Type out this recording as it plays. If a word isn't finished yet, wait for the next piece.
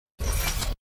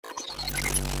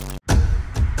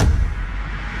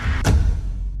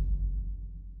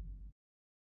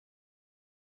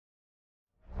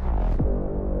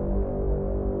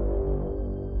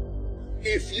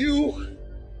If you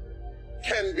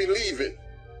can believe it,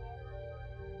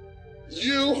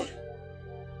 you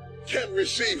can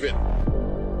receive it.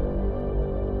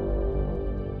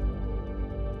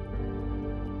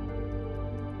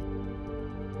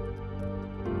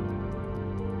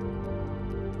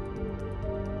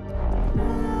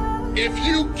 If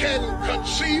you can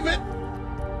conceive it,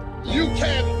 you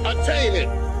can attain it.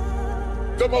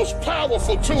 The most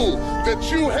powerful tool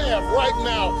that you have right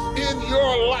now in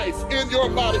your life, in your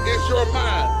body, is your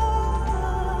mind.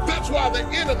 That's why the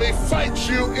enemy fights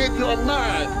you in your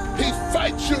mind. He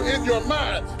fights you in your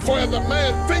mind. For as a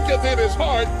man thinketh in his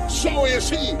heart, so is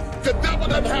he. The devil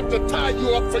doesn't have to tie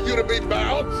you up for you to be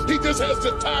bound. He just has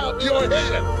to tie up your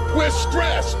head with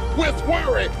stress, with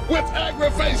worry, with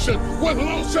aggravation, with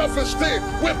low self-esteem,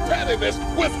 with pettiness,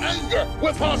 with anger,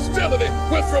 with hostility,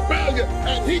 with rebellion.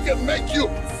 And he can make you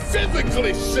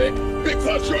physically sick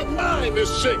because your mind is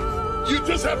sick. You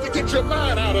just have to get your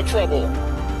mind out of trouble.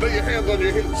 Lay your hands on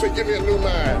your head and say, give me a new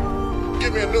mind.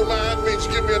 Give me a new mind means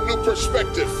give me a new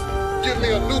perspective. Give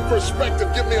me a new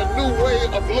perspective. Give me a new way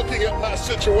of looking at my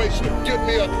situation. Give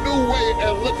me a new way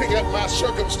of looking at my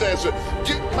circumstances.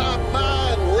 Get my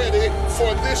mind ready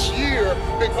for this year,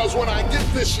 because when I get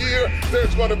this year,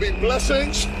 there's going to be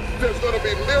blessings. There's going to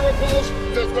be miracles.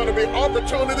 There's going to be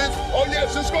opportunities. Oh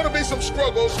yes, there's going to be some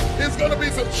struggles. It's going to be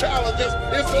some challenges.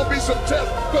 It's going to be some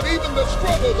tests. But even the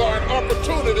struggles are an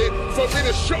opportunity for me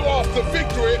to show off the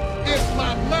victory if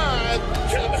my mind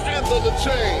can handle the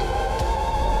change.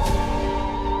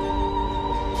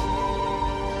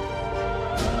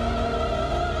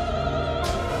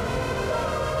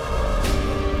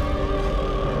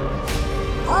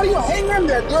 How do you hang in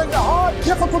there during the hard,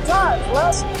 difficult times,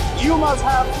 Les? You must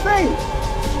have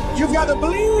faith. You've got to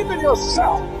believe in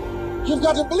yourself. You've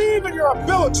got to believe in your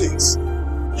abilities.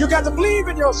 You've got to believe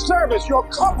in your service, your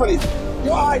company,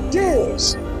 your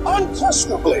ideas,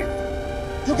 unquestionably.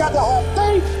 You've got to have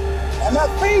faith, and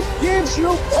that faith gives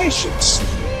you patience.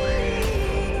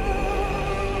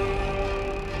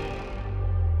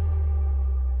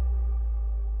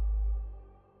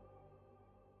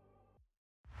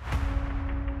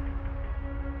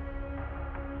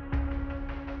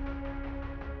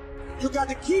 You got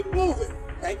to keep moving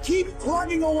and keep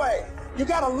plugging away. You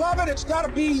got to love it. It's got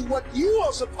to be what you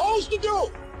are supposed to do.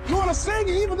 You want to sing,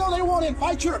 even though they won't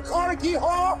invite you to Carnegie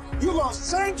Hall, you're going to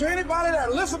sing to anybody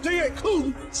that listens to you,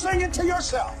 including singing to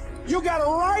yourself. You got to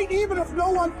write, even if no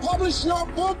one published your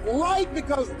book, write,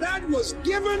 because that was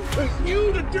given to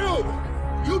you to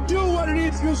do. You do what it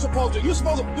is you're supposed to. You're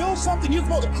supposed to build something. You're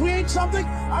supposed to create something.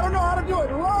 I don't know how to do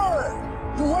it.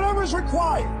 Learn. Do whatever is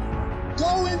required.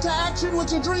 Go into action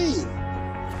with your dream.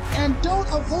 And don't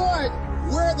avoid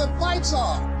where the fights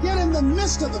are. Get in the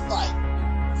midst of the fight.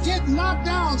 Get knocked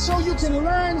down so you can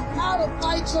learn how to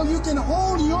fight, so you can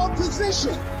hold your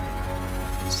position.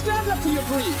 Stand up for your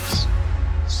dreams.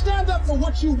 Stand up for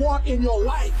what you want in your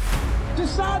life.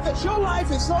 Decide that your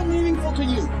life is so meaningful to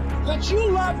you, that you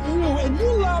love you and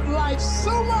you love life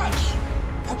so much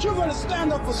that you're going to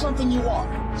stand up for something you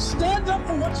want. Stand up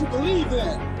for what you believe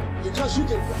in, because you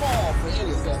can fall for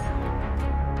anything.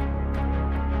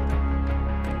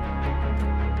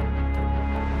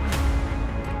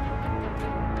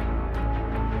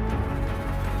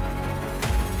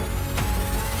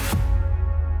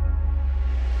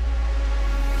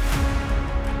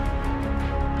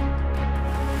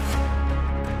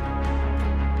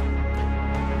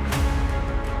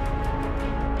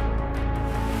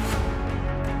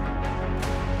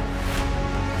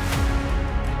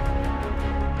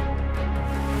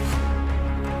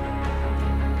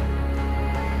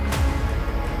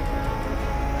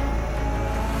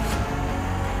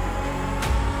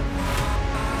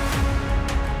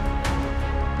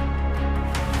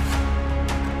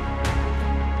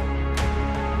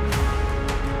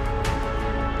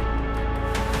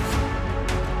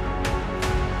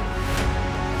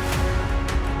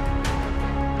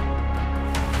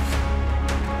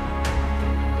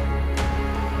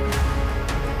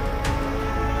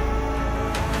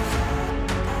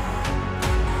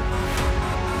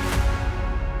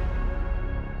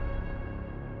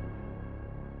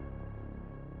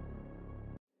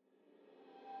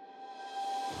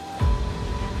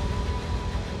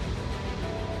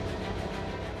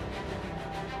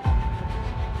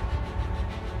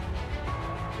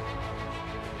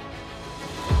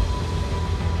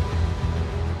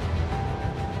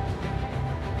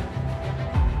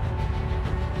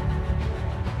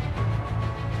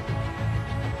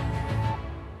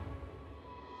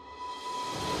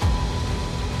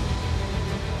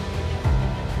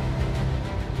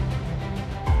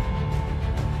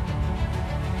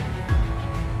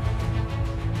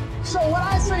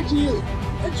 to you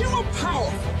that you are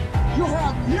powerful. You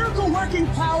have miracle-working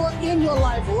power in your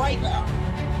life right now.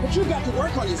 But you've got to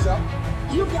work on yourself.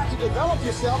 You've got to develop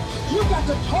yourself. You've got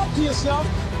to talk to yourself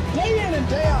day in and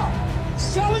day out,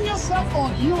 selling yourself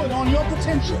on you and on your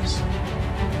potentials.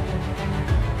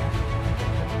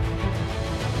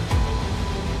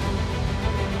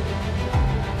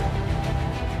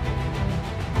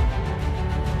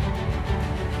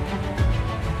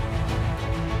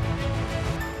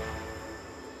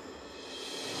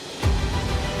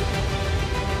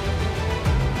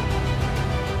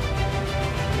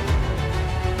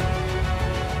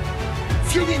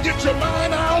 If you can get your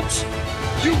mind out,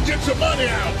 you can get your money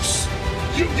out.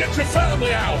 You can get your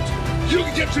family out. You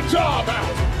can get your job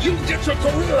out. You can get your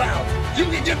career out. You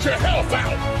can get your health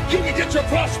out. You can get your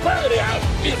prosperity out.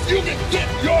 If you can get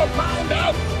your mind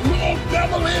out, no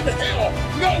devil in hell,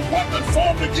 no weapon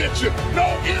formed against you, no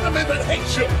enemy that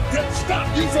hates you can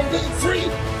stop you from being free.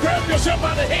 Grab yourself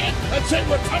by the hand and say,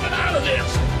 we're coming out of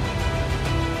this.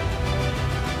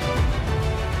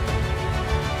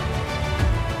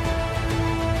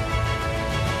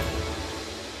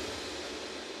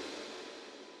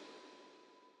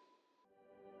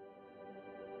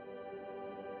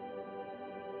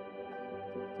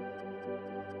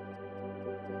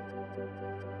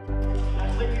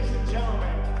 Ladies and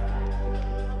gentlemen,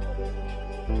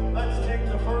 let's take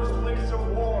the first place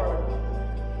award,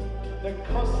 the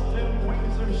Custom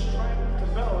Wings of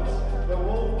Strength belts, the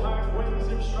Wolfpack Wings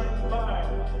of Strength 5.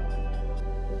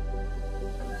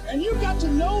 And you've got to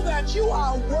know that you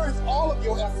are worth all of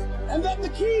your effort. And that the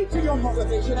key to your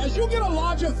motivation, as you get a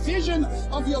larger vision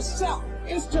of yourself,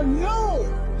 is to know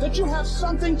that you have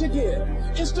something to give.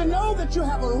 Is to know that you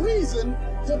have a reason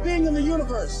for being in the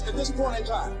universe at this point in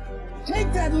time.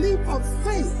 Take that leap of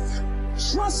faith,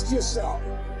 trust yourself,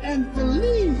 and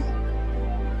believe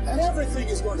that everything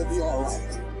is going to be all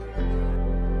right.